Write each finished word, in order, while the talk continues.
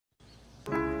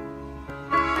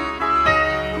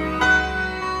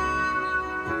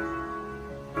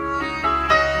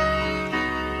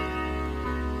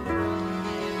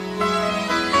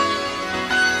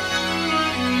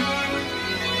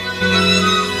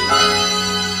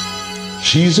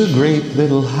She's a great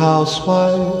little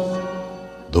housewife,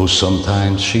 though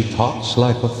sometimes she talks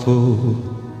like a fool.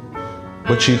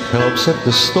 But she helps at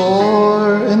the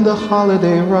store in the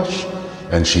holiday rush,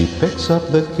 and she picks up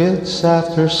the kids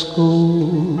after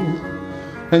school.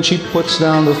 And she puts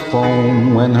down the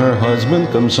phone when her husband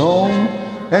comes home,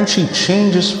 and she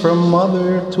changes from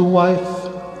mother to wife,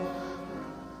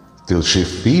 till she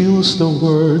feels the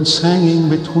words hanging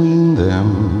between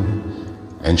them,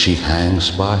 and she hangs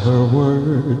by her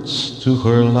words to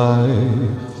her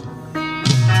life.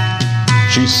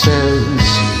 She says,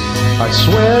 I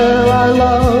swear I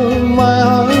love my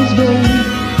husband,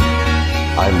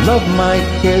 I love my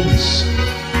kids,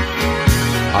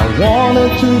 I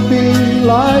wanted to be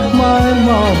like my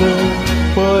mother,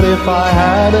 but if I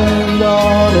hadn't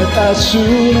done it as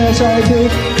soon as I did,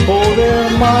 oh, there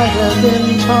might have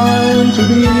been time to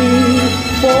be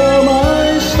for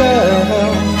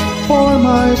myself, for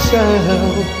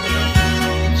myself.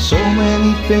 So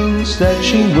many things that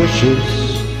she wishes,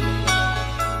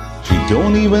 she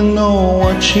don't even know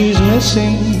what she's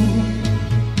missing,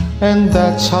 and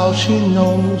that's how she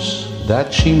knows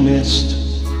that she missed.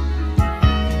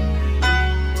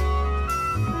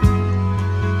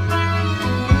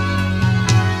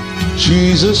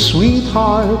 She's a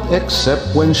sweetheart,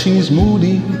 except when she's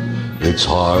moody. It's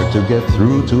hard to get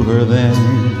through to her then.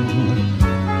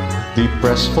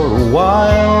 Depressed for a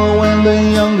while when the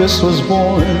youngest was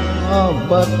born,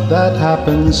 but that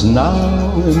happens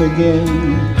now and again.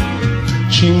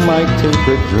 She might take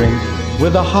a drink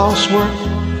with the housework,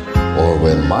 or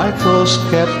when Michael's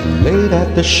kept late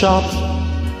at the shop,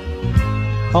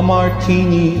 a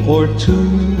martini or two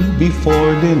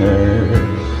before dinner,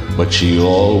 but she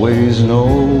always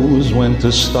knows when to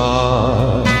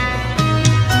stop.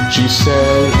 She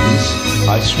says,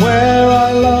 I swear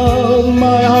I love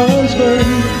my husband,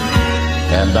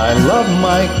 and I love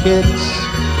my kids,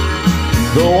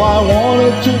 though I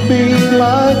wanted to be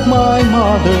like my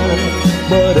mother,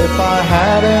 but if I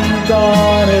hadn't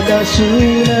done it as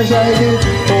soon as I did,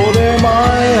 oh, there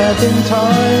might have been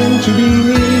time to be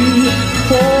me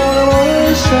for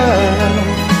myself,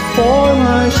 for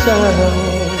myself.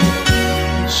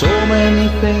 So many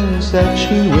things that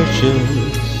she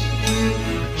wishes,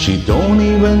 she don't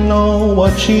even know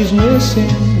what she's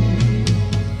missing,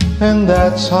 and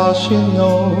that's how she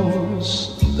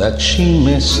knows that she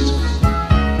missed.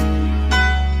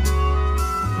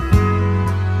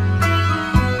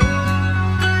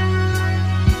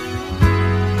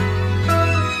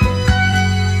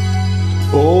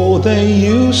 Oh, they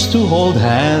used to hold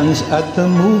hands at the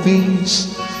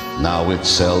movies. Now it's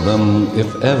seldom,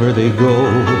 if ever, they go.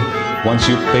 Once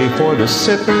you pay for the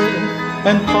sitter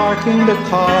and parking the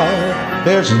car,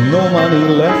 there's no money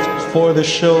left for the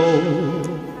show.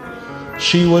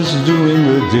 She was doing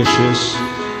the dishes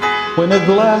when a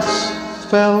glass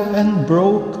fell and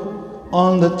broke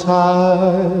on the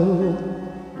tile,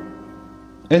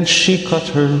 and she cut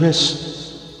her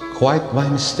wrist quite by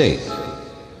mistake.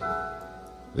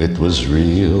 It was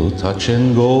real touch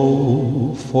and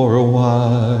go for a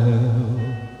while.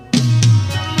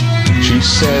 She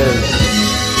says,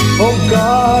 oh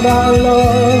God, I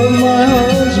love my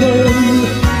husband,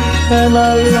 and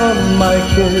I love my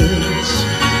kids.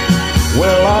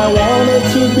 Well, I wanted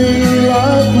to be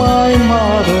like my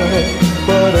mother,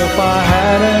 but if I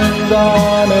hadn't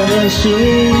done it as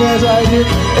soon as I did,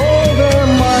 oh, there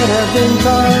might have been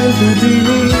time to be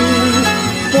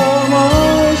for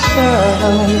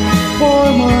myself, for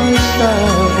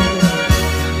myself.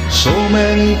 So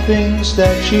many things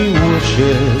that she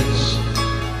wishes,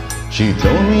 she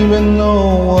don't even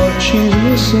know what she's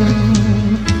missing,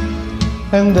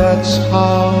 and that's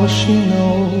how she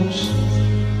knows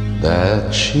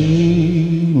that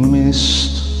she missed.